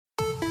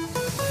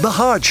The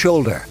Hard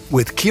Shoulder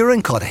with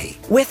Kieran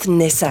Cuddihy with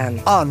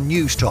Nissan on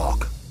News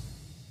Talk.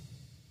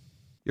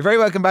 You're very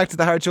welcome back to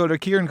The Hard Shoulder.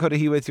 Kieran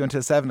Cuddihy with you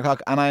until 7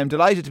 o'clock, and I am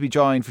delighted to be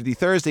joined for the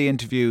Thursday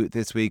interview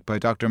this week by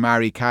Dr.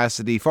 Mary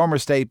Cassidy, former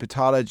state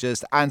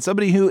pathologist and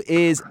somebody who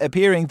is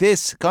appearing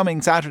this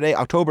coming Saturday,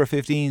 October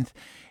 15th,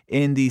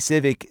 in the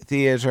Civic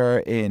Theatre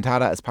in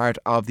Tala as part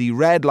of the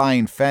Red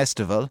Line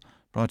Festival,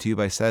 brought to you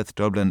by South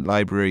Dublin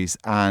Libraries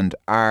and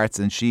Arts,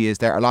 and she is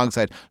there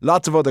alongside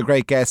lots of other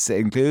great guests,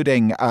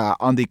 including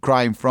on the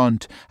crime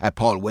front,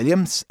 Paul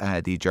Williams,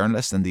 the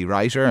journalist and the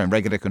writer and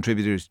regular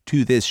contributor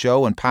to this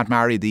show, and Pat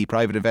Marry, the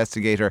private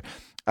investigator,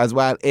 as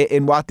well,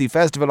 in what the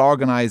festival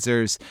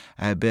organisers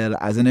bill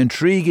as an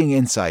intriguing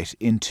insight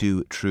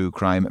into true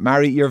crime.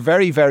 Mary, you're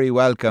very, very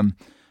welcome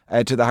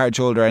to The Hard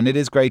Shoulder, and it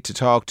is great to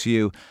talk to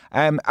you.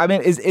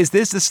 Is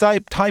this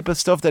the type of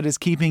stuff that is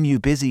keeping you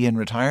busy in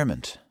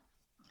retirement?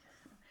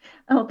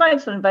 Oh,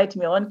 thanks for inviting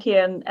me on,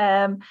 Kieran.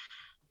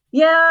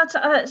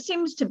 It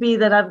seems to be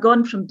that I've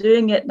gone from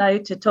doing it now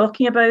to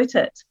talking about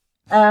it,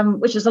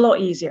 which is a lot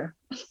easier.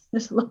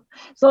 It's a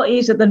lot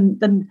easier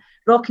than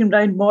rocking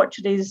around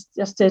mortuaries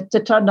just to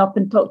turn up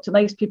and talk to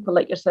nice people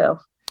like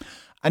yourself.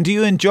 And do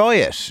you enjoy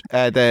it,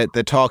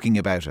 the talking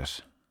about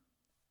it?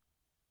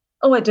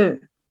 Oh, I do.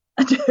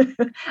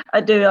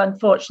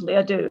 Unfortunately,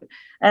 I do.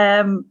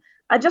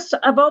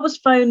 I've always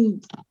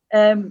found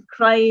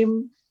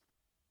crime,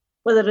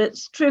 whether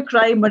it's true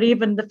crime or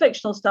even the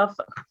fictional stuff,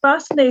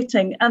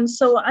 fascinating. And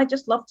so I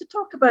just love to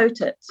talk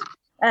about it.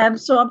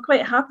 So I'm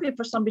quite happy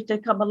for somebody to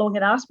come along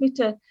and ask me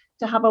to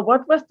have a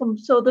word with them.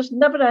 So there's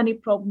never any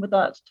problem with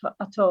that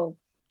at all.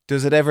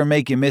 Does it ever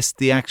make you miss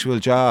the actual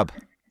job?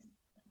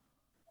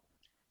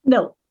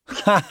 No.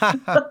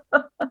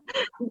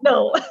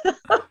 No.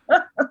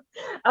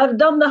 I've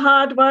done the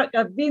hard work.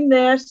 I've been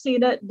there,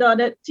 seen it, done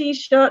it.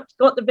 T-shirt,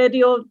 got the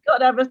video,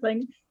 got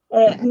everything.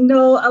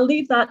 No, I'll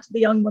leave that to the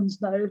young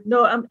ones now.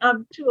 No,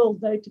 I'm too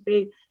old now to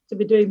be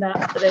doing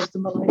that for the rest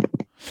of my life.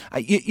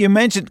 You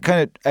mentioned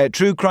kind of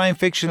true crime,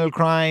 fictional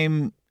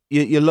crime.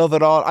 You love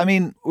it all. I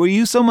mean, were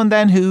you someone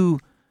then who,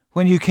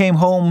 when you came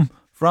home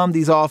from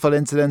these awful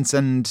incidents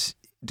and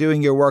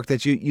doing your work,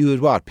 that you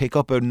would pick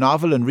up a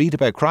novel and read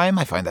about crime?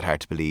 I find that hard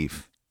to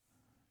believe.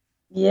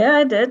 Yeah,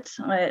 I did.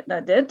 I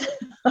did,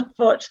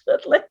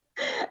 unfortunately.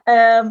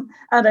 And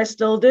I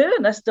still do,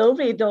 and I still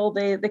read all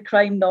the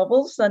crime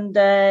novels, and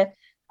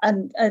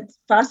it's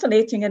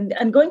fascinating.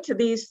 And going to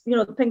these,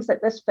 things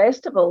like this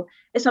festival,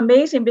 it's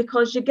amazing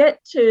because you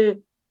get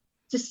to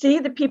see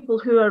the people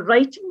who are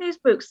writing these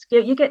books.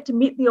 You get to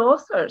meet the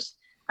authors,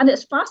 and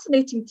it's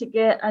fascinating to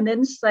get an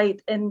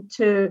insight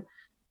into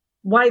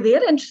why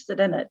they're interested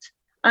in it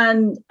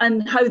and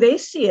how they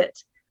see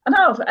it. And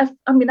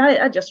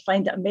I just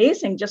find it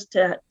amazing just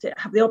to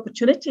have the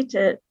opportunity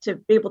to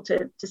be able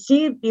to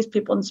see these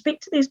people and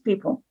speak to these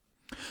people.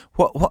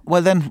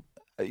 Well, then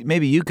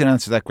maybe you can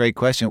answer that great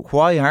question.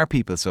 Why are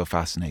people so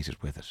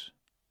fascinated with it?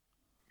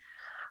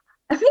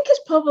 I think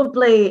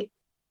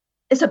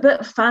it's a bit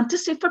of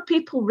fantasy for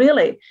people,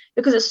 really,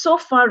 because it's so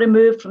far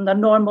removed from their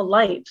normal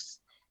lives.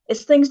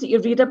 It's things that you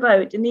read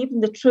about, and even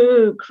the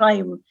true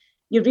crime,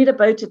 you read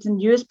about it in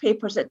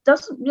newspapers. It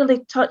doesn't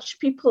really touch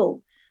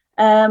people.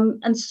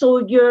 And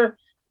so you're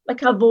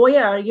like a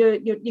voyeur.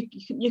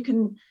 You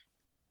can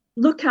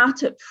look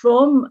at it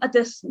from a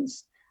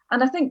distance,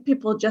 and I think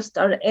people just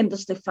are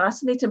endlessly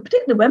fascinated,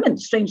 particularly women,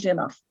 strangely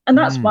enough. And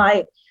that's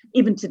why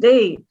even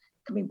today,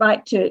 coming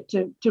back to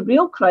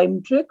real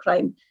crime, true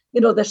crime,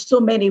 there's so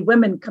many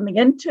women coming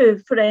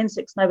into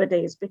forensics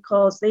nowadays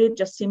because they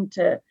just seem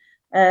to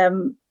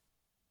have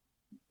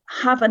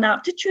an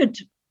aptitude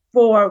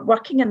for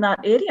working in that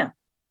area.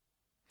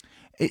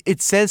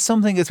 It says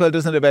something as well,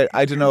 doesn't it, about,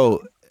 I don't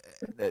know,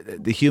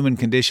 the human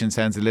condition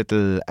sounds a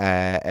little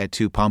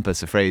too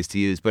pompous a phrase to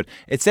use, but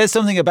it says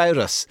something about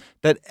us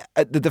that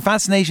the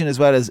fascination as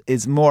well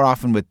is more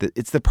often with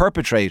it's the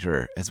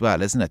perpetrator as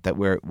well, isn't it, that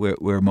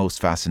we're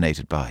most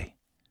fascinated by?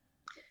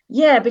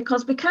 Yeah,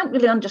 because we can't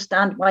really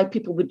understand why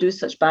people would do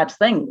such bad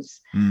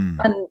things.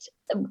 And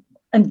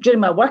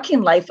during my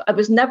working life, I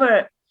was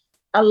never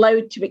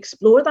allowed to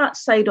explore that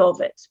side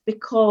of it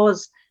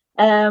because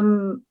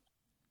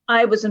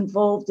I was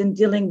involved in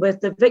dealing with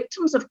the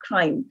victims of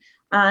crime,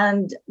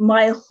 and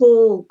my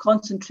whole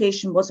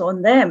concentration was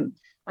on them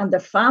and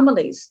their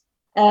families.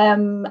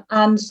 And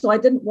so I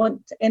didn't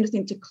want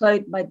anything to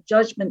cloud my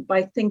judgment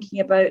by thinking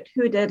about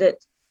who did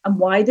it and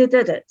why they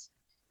did it.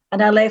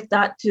 And I left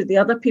that to the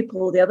other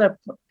people that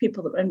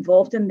were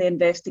involved in the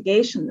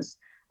investigations.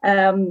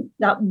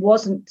 That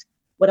wasn't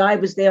what I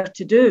was there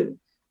to do.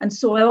 And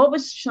so I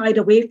always shied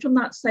away from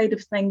that side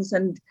of things.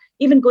 And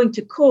even going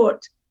to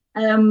court,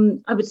 I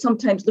would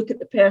sometimes look at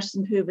the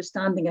person who was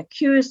standing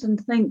accused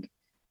and think,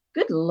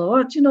 good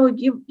Lord,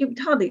 you'd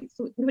hardly,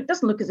 it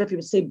doesn't look as if you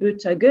would say boo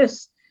to a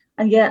goose.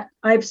 And yet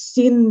I've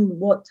seen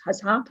what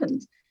has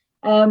happened.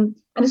 And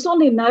it's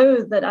only now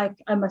that I've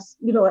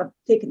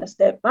taken a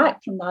step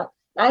back from that.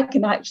 I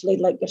can actually,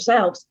 like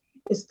yourselves,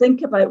 is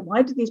think about,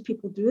 why do these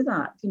people do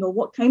that?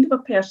 What kind of a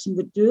person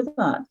would do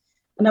that?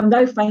 And I'm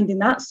now finding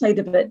that side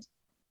of it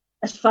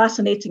as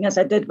fascinating as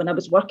I did when I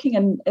was working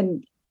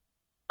in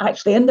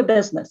the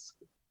business.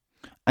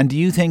 And do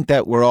you think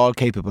that we're all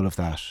capable of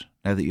that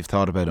now that you've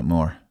thought about it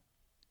more?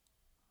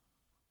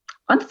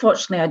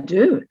 Unfortunately, I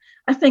do.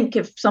 I think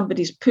if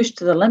somebody's pushed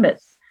to the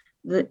limits,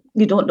 that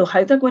you don't know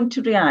how they're going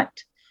to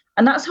react.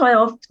 And that's how I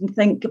often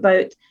think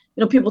about,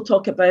 people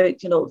talk about,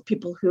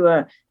 people who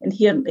are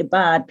inherently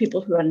bad,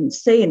 people who are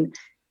insane.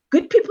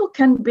 Good people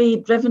can be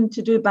driven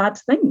to do bad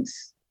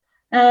things.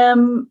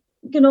 And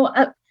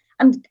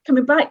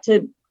coming back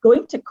to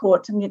going to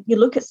court, and you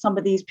look at some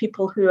of these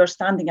people who are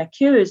standing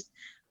accused,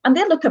 and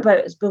they look about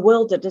as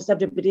bewildered as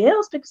everybody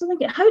else, because I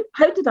think,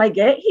 how did I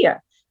get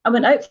here? I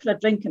went out for a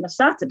drink on a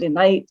Saturday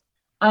night,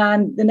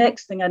 and the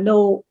next thing I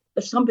know,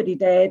 there's somebody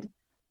dead,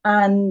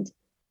 and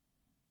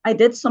I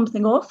did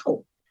something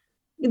awful.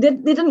 They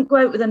didn't go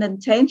out with an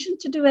intention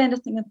to do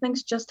anything, and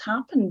things just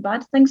happen.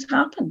 Bad things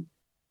happen.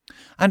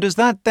 And does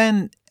that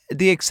then,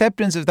 the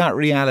acceptance of that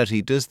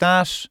reality, does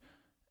that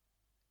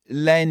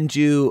lend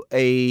you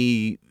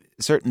a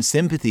certain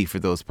sympathy for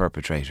those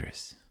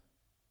perpetrators?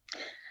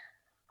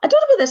 I don't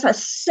know whether it's a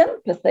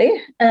sympathy,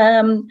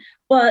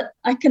 but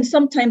I can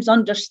sometimes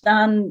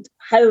understand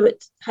how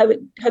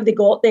they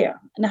got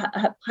there and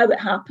how it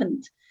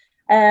happened.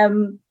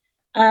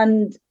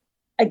 And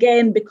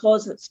again,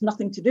 because it's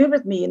nothing to do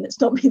with me, and it's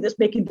not me that's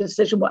making the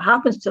decision what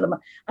happens to them,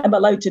 I'm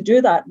allowed to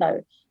do that now.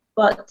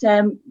 But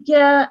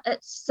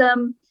it's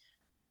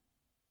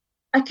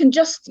I can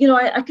just,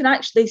 I can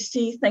actually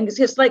see things.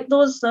 It's like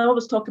those I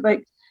always talk about,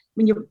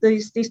 when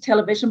these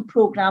television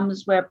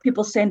programs where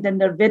people send in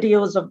their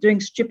videos of doing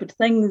stupid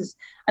things,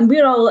 and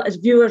we're all as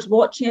viewers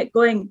watching it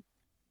going,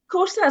 of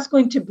course that's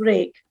going to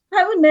break.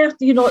 How on earth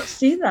do you not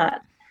see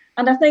that?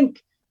 And I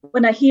think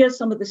when I hear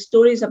some of the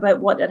stories about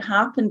what had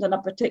happened on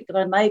a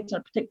particular night or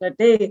a particular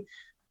day,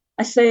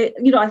 I say,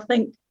 I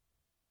think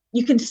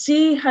you can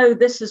see how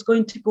this is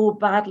going to go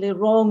badly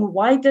wrong.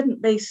 Why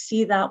didn't they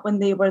see that when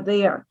they were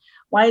there?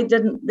 Why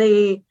didn't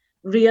they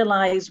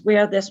realize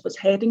where this was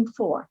heading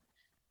for?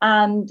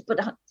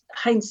 But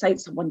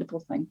hindsight's a wonderful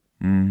thing.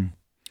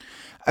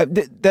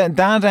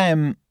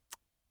 That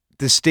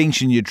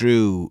distinction you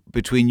drew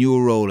between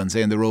your role and,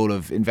 say, the role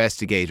of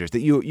investigators,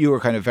 that you were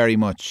kind of very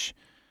much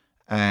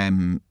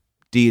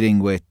dealing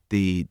with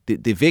the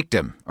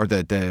victim, or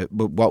the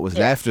what was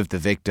left of the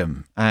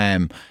victim,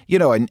 and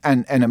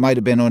it might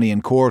have been only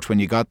in court when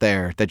you got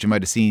there that you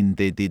might have seen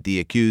the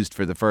accused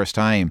for the first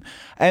time.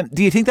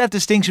 Do you think that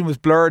distinction was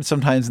blurred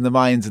sometimes in the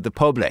minds of the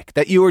public,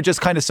 that you were just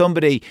kind of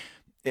somebody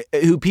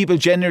who people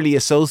generally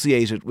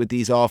associated with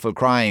these awful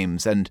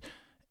crimes? And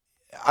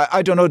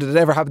I don't know, did it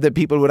ever happen that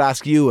people would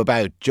ask you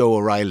about Joe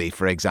O'Reilly,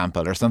 for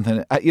example, or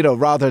something,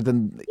 rather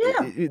than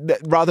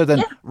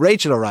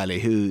Rachel O'Reilly,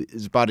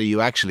 whose body you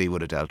actually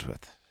would have dealt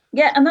with?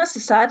 Yeah, and that's the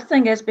sad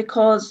thing, is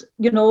because,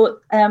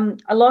 a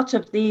lot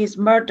of these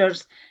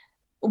murders,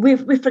 we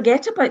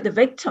forget about the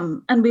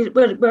victim, and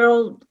we're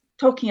all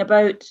talking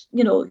about,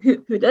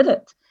 who did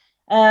it.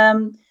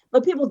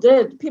 But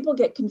people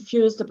get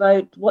confused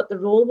about what the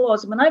role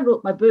was. When I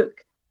wrote my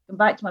book, and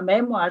back to my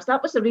memoirs,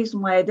 that was the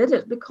reason why I did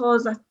it,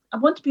 because I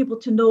want people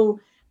to know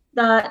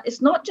that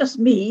it's not just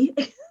me.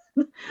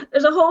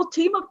 There's a whole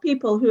team of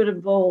people who are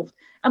involved,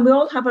 and we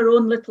all have our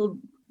own little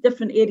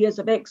different areas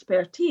of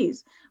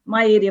expertise.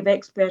 My area of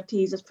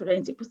expertise is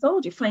forensic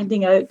pathology,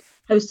 finding out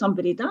how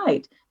somebody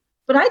died.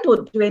 But I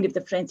don't do any of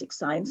the forensic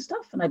science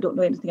stuff, and I don't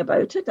know anything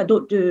about it. I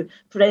don't do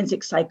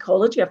forensic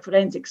psychology or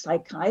forensic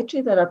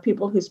psychiatry. There are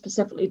people who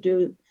specifically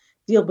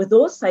deal with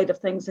those side of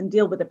things and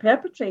deal with the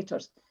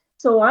perpetrators.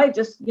 So I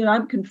just,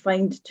 I'm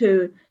confined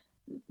to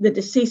the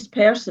deceased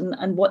person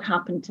and what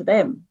happened to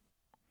them.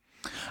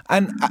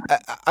 And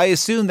I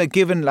assume that,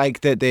 given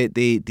like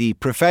the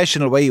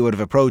professional way you would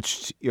have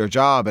approached your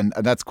job, and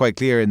that's quite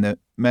clear in the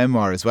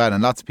memoir as well,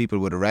 and lots of people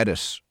would have read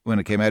it when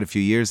it came out a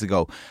few years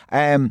ago,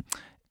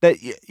 that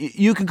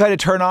you can kind of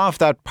turn off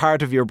that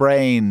part of your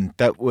brain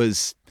that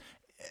was,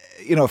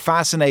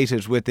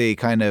 fascinated with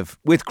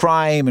with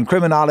crime and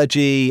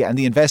criminology and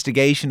the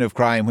investigation of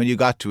crime when you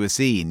got to a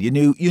scene. You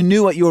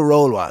knew what your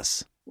role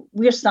was.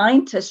 We're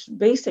scientists,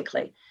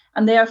 basically,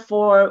 and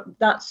therefore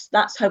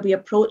that's how we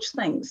approach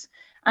things.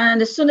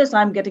 And as soon as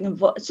I'm getting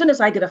involved, as soon as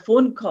I get a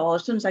phone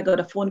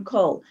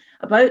call,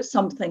 about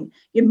something,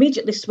 you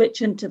immediately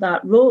switch into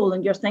that role,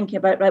 and you're thinking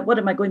about, right, what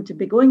am I going to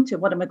be going to?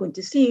 What am I going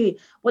to see?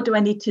 What do I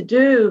need to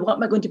do? What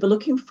am I going to be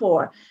looking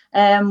for?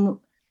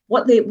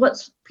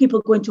 What's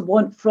people going to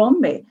want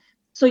from me?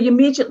 So you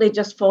immediately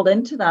just fall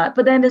into that.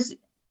 But then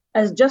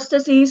as just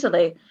as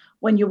easily,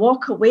 when you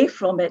walk away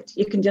from it,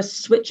 you can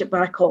just switch it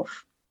back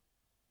off.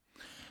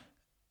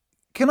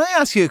 Can I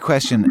ask you a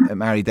question,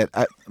 Mary, that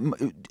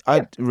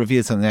I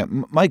revealed something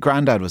there. My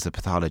granddad was a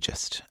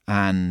pathologist,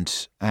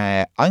 and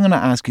I'm going to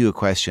ask you a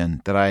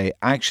question that I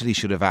actually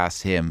should have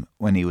asked him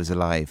when he was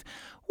alive.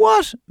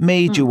 What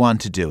made you want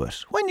to do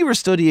it? When you were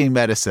studying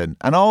medicine,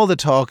 and all the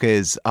talk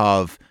is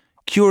of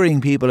curing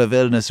people of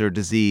illness or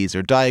disease,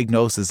 or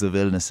diagnosis of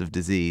illness of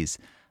disease,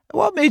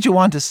 what made you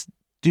want to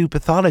do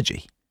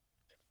pathology?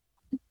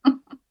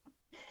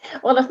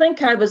 Well, I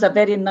think I was a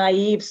very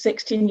naive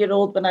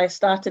 16-year-old when I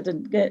started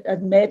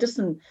in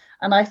medicine,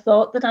 and I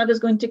thought that I was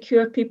going to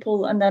cure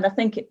people. And then I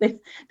think the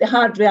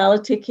hard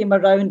reality came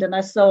around, and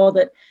I saw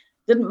that it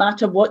didn't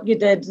matter what you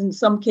did. In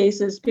some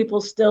cases,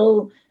 people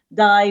still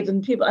died,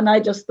 and I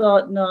just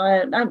thought, no,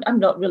 I'm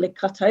not really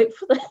cut out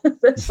for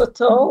this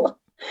at all.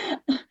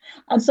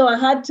 And so I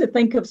had to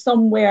think of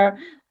somewhere,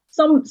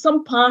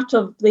 some part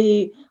of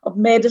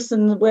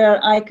medicine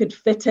where I could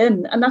fit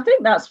in. And I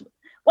think that's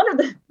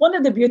one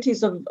of the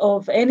beauties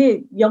of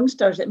any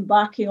youngsters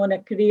embarking on a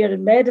career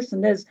in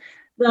medicine is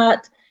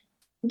that,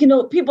 you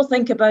know, people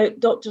think about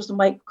doctors in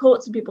white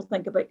coats and people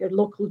think about your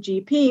local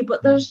GP,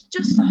 but there's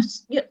just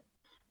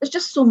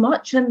so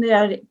much in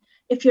there.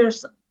 If you're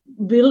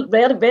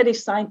very, very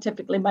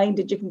scientifically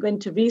minded, you can go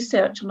into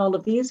research on all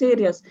of these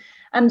areas.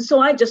 And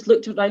so I just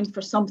looked around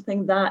for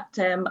something that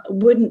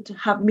wouldn't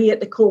have me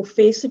at the cold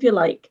face, if you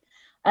like.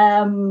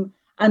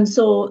 And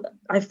so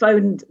I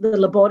found the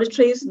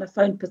laboratories and I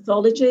found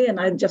pathology, and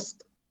I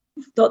just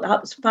thought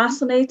that was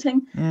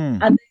fascinating.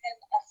 And then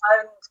I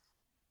found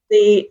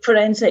the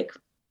forensic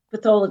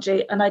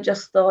pathology, and I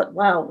just thought,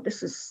 wow,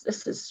 this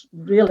is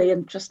really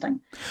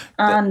interesting.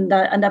 And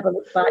I never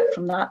looked back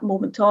from that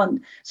moment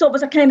on. So it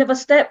was a kind of a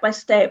step by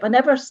step. I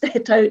never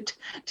set out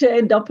to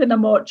end up in a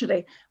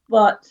mortuary,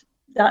 but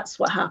that's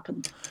what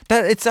happened.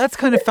 That's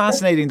kind of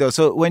fascinating, though.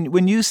 So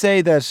when you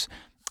say that,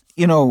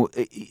 you know,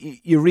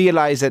 you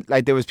realise that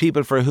like there was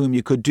people for whom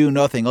you could do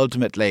nothing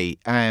ultimately,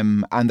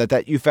 and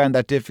that you found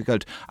that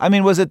difficult. I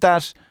mean, was it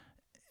that,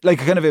 like,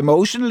 kind of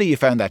emotionally you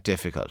found that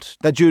difficult?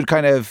 That you'd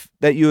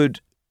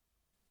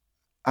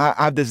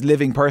have this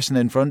living person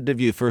in front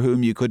of you for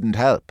whom you couldn't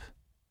help?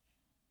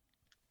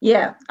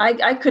 Yeah,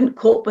 I couldn't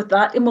cope with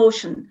that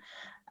emotion,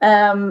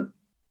 and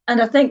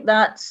I think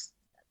that's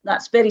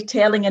very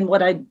telling in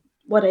what I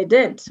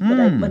did when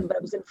I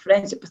was in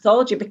forensic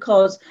pathology,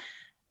 because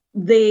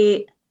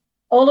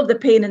all of the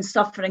pain and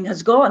suffering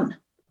has gone.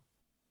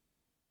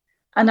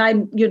 And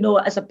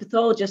as a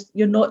pathologist,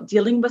 you're not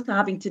dealing with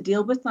having to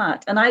deal with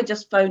that. And I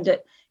just found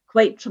it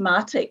quite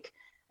traumatic,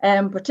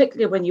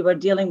 particularly when you were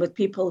dealing with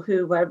people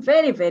who were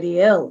very,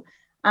 very ill.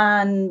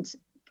 And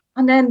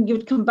then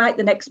you'd come back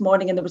the next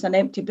morning and there was an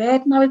empty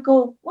bed, and I would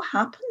go, what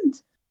happened?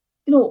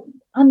 You know,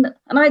 and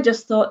I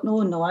just thought,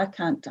 no, I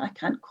can't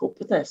cope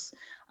with this.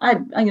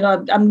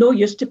 I'm no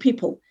use to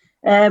people.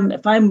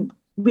 If I'm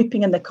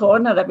weeping in the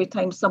corner every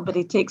time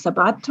somebody takes a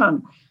bad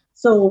turn.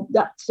 So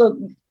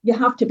you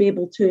have to be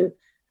able to,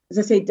 as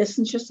I say,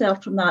 distance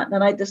yourself from that.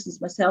 And I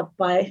distance myself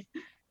by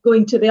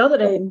going to the other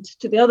end,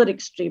 to the other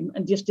extreme,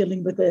 and just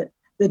dealing with the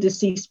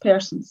deceased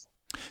persons.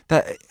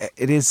 That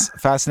it is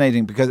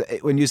fascinating, because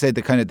when you say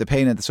the kind of the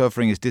pain and the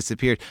suffering has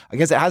disappeared, I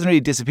guess it hasn't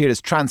really disappeared.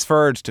 It's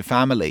transferred to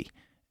family.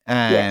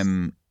 Yes.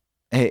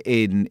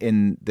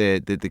 In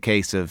the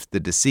case of the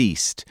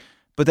deceased.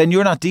 But then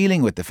you're not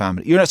dealing with the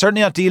family. You're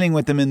certainly not dealing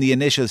with them in the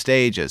initial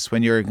stages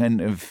when you're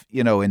kind of,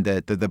 you know, in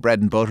the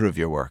bread and butter of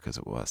your work, as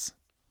it was.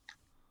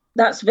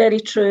 That's very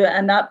true,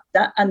 and that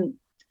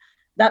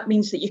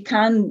means that you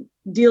can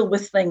deal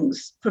with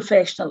things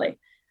professionally,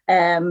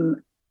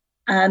 and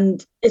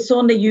it's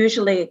only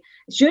usually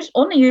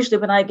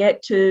when I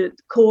get to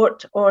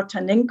court or to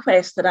an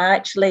inquest that I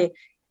actually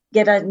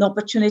get an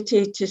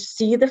opportunity to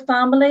see the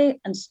family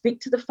and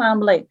speak to the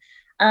family.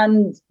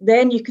 And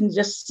then you can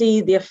just see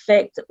the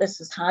effect that this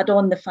has had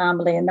on the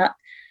family,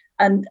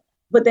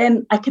 but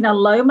then I can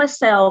allow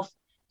myself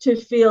to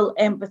feel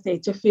empathy,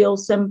 to feel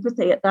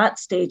sympathy at that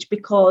stage,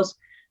 because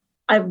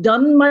I've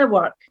done my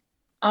work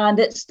and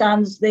it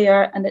stands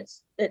there, and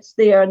it's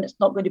there, and it's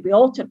not going to be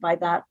altered by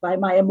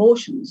my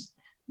emotions.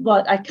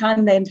 But I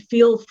can then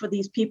feel for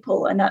these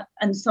people,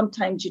 and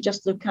sometimes you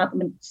just look at them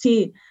and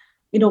see,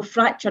 you know,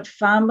 fractured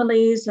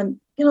families, and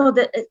you know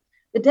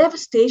the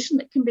devastation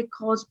that can be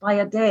caused by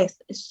a death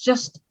is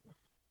just,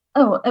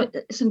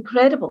 it's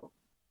incredible.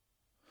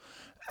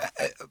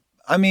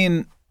 I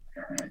mean,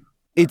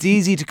 it's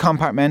easy to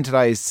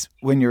compartmentalize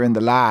when you're in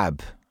the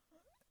lab,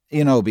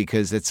 you know,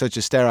 because it's such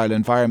a sterile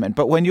environment.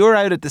 But when you're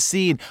out at the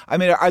scene, I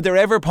mean, are there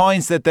ever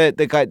points that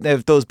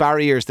those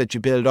barriers that you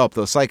build up,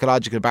 those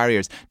psychological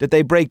barriers, that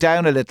they break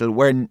down a little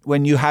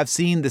when you have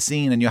seen the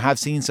scene and you have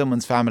seen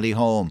someone's family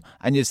home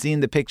and you've seen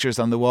the pictures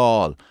on the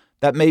wall,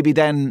 that maybe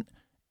then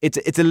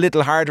it's a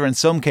little harder in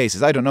some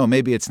cases, I don't know,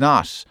 maybe it's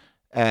not,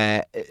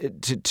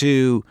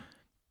 to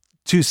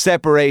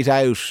separate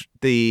out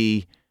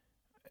the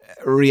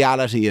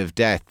reality of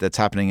death that's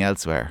happening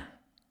elsewhere?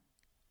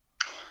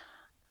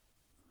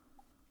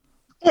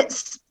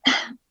 It's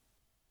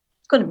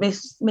going to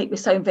make me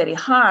sound very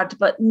hard,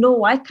 but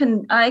no, I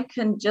can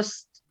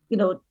just, you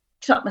know,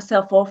 shut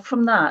myself off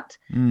from that.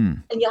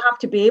 And you have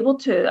to be able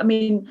to. I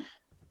mean,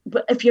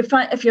 but if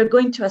you're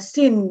going to a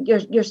scene,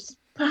 you're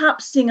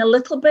perhaps seeing a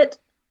little bit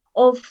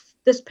of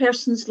this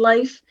person's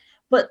life,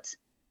 but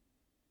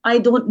I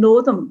don't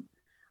know them.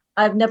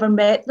 I've never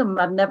met them.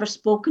 I've never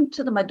spoken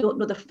to them. I don't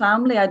know their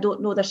family. I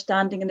don't know their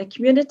standing in the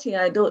community.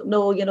 I don't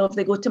know, you know, if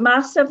they go to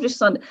mass every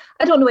Sunday.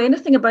 I don't know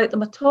anything about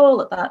them at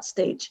all at that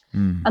stage.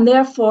 And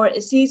therefore,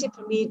 it's easy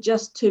for me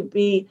just to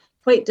be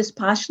quite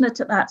dispassionate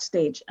at that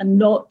stage and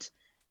not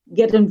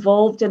get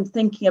involved in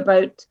thinking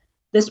about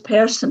this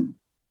person.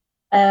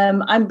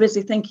 I'm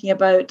busy thinking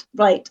about,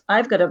 right,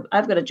 I've got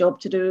a job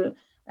to do.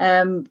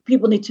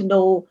 People need to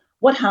know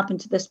what happened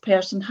to this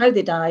person, how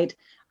they died,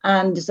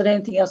 and is there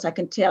anything else I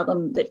can tell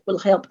them that will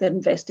help their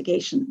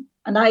investigation?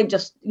 And I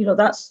just,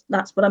 that's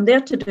what I'm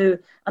there to do,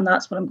 and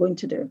that's what I'm going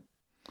to do.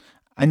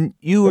 And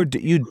you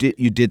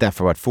did that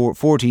for what,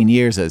 14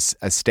 years as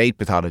state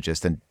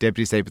pathologist and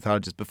deputy state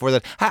pathologist before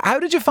that. How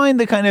did you find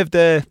the kind of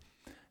the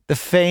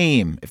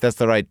fame, if that's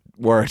the right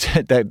word,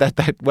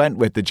 that went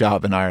with the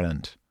job in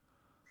Ireland?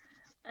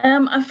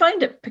 I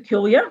find it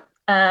peculiar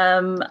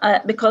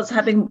because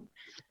having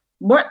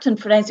worked in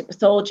forensic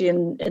pathology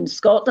in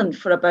Scotland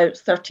for about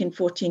 13,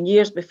 14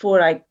 years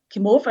before I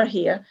came over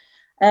here,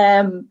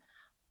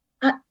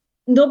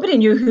 nobody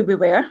knew who we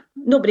were.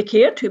 Nobody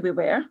cared who we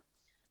were.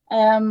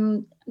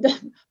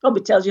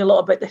 Probably tells you a lot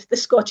about the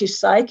Scottish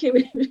psyche.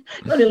 We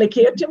don't really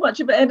care too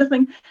much about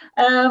anything.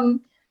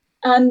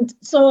 And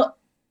so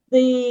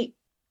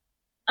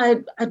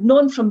I'd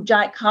known from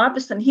Jack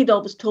Harbison, he'd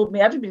always told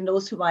me everybody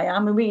knows who I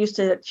am. And we used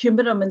to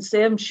humour him and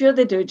say, I'm sure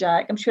they do,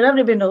 Jack. I'm sure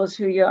everybody knows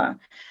who you are.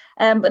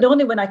 But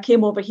only when I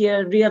came over here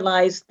and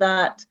realised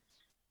that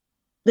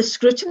the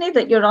scrutiny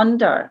that you're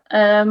under,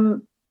 I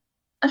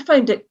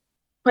found it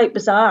quite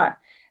bizarre.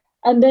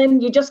 And then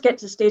you just get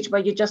to the stage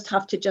where you just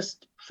have to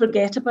just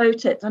forget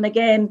about it. And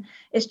again,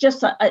 it's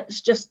just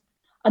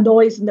a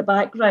noise in the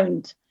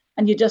background,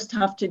 and you just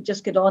have to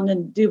just get on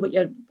and do what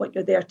you're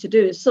there to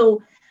do.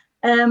 So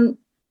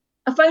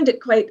I found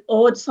it quite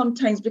odd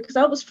sometimes because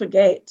I always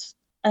forget.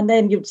 And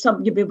then you'd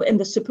be in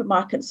the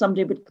supermarket,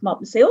 somebody would come up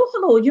and say, "Oh,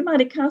 hello, you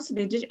Mary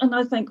Cassidy, did you?" And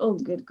I think, "Oh,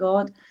 good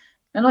God,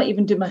 I'm not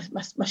even doing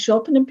my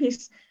shopping in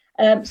peace."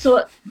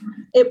 So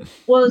it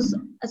was,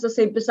 as I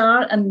say,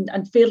 bizarre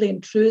and fairly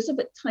intrusive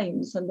at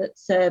times. And that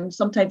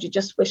sometimes you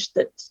just wish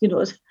that,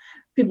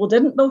 people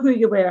didn't know who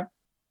you were.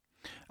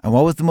 And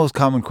what was the most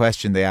common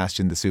question they asked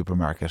you in the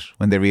supermarket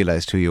when they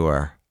realised who you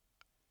were?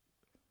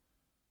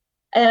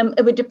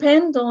 It would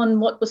depend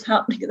on what was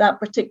happening at that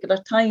particular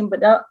time,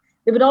 but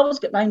they would always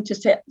get round to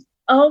say,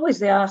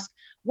 they ask,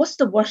 "What's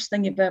the worst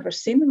thing you've ever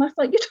seen?" And I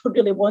thought, you don't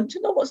really want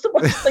to know what's the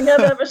worst thing I've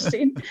ever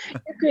seen.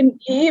 You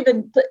couldn't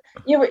even,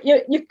 you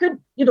could,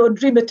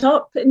 dream it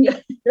up in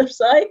your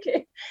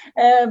psyche.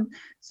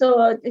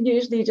 So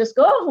usually you just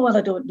go, "Oh, well,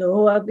 I don't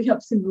know. I've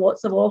seen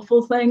lots of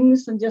awful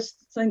things," and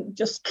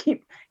just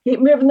keep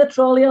moving the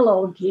trolley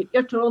along, keep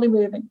your trolley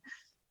moving.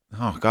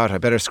 Oh God, I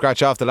better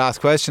scratch off the last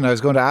question I was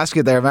going to ask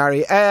you there,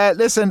 Mary.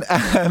 Listen,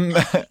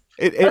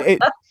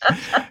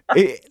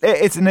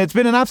 it's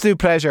been an absolute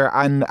pleasure,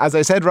 and as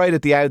I said right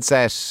at the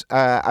outset,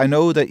 I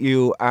know that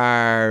you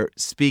are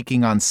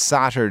speaking on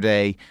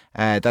Saturday.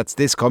 That's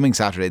this coming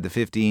Saturday, the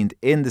 15th,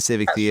 in the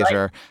Civic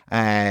Theatre,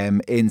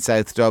 in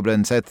South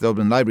Dublin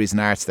Libraries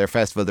and Arts, their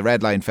festival, the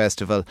Red Line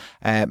Festival.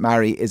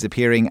 Mary is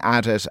appearing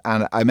at it,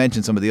 and I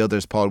mentioned some of the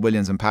others, Paul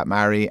Williams and Pat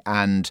Mary,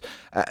 and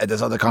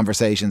there's other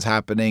conversations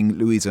happening,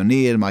 Louise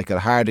O'Neill, Michael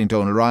Harding,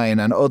 Donal Ryan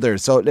and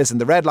others. So listen,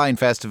 the Red Line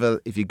Festival,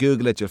 if you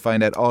Google it, you'll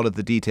find out all of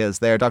the details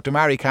there. Dr.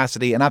 Mary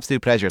Cassidy, an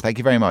absolute pleasure. Thank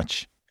you very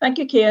much. Thank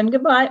you, Cian.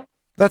 Goodbye.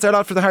 That's our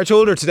lot for the Hard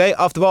Shoulder today.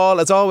 Off the ball,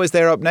 as always,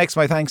 they're up next.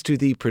 My thanks to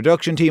the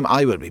production team.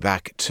 I will be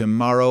back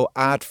tomorrow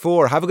at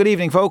 4. Have a good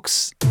evening,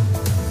 folks.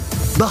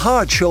 The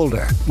Hard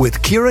Shoulder with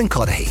Ciarán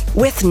Cuddihy.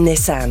 With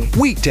Nissan.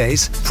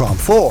 Weekdays from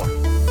 4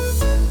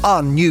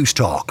 on News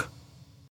Talk.